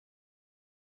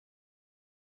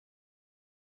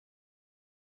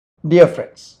Dear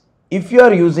friends, if you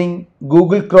are using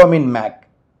Google Chrome in Mac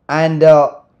and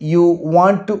you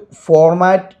want to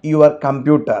format your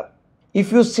computer,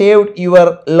 if you saved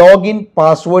your login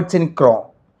passwords in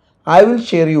Chrome, I will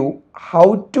share you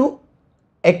how to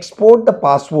export the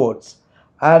passwords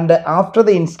and after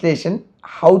the installation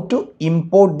how to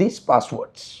import these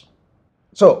passwords.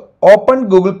 So open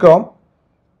Google Chrome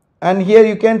and here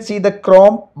you can see the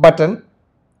Chrome button.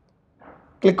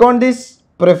 Click on this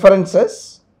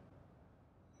preferences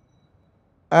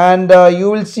and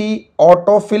you will see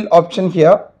autofill option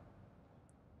here.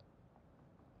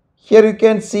 Here you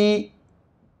can see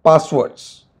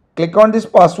passwords. Click on these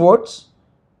passwords.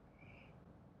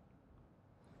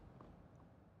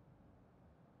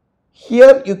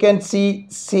 Here you can see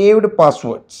saved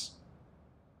passwords.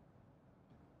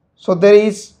 So there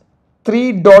is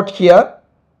 3 dot here.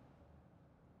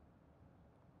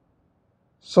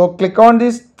 So click on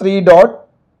this 3 dot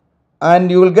and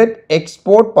you will get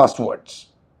export passwords.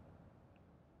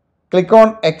 Click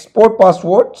on export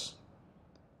passwords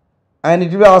and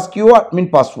it will ask you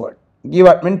admin password. Give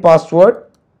admin password.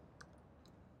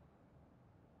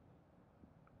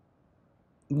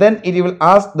 Then it will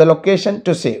ask the location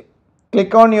to save.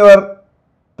 Click on your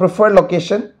preferred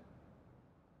location.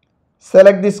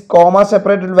 Select this comma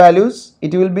separated values.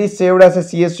 It will be saved as a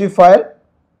CSV file.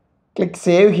 Click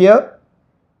save here.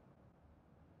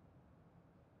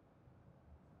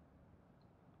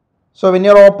 So when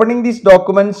you are opening these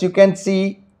documents, you can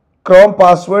see Chrome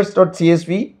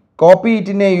passwords.csv. Copy it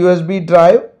in a USB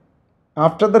drive.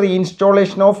 After the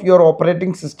reinstallation of your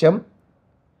operating system,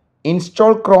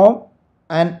 install Chrome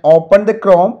and open the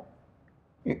Chrome.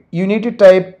 You need to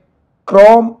type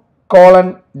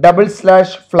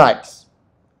Chrome://flags.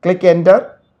 Click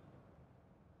enter.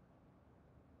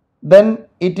 Then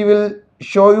it will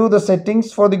show you the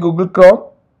settings for the Google Chrome.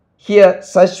 Here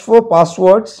search for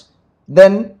passwords.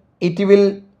 Then it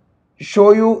will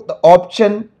show you the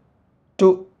option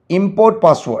to import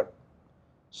password.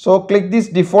 So click this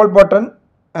default button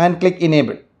and click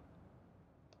enable.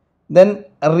 Then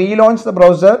relaunch the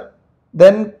browser.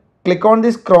 Then click on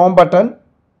this Chrome button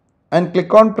and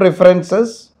click on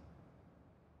preferences.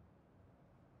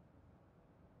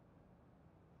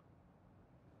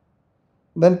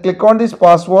 Then click on these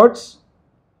passwords.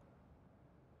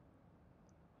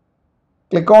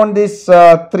 Click on these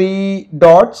 3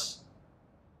 dots.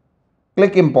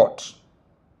 Click import.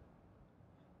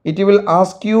 It will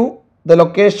ask you the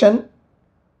location.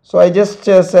 So I just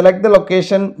select the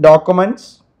location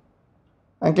documents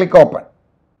and click open.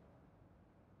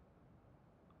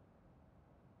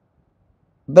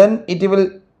 Then it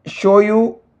will show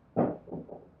you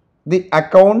the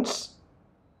accounts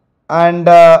and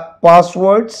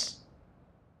passwords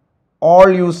all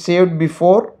you saved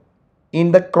before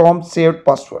in the Chrome saved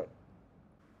password.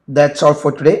 That's all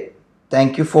for today.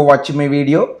 Thank you for watching my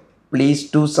video. Please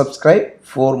do subscribe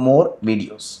for more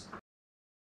videos.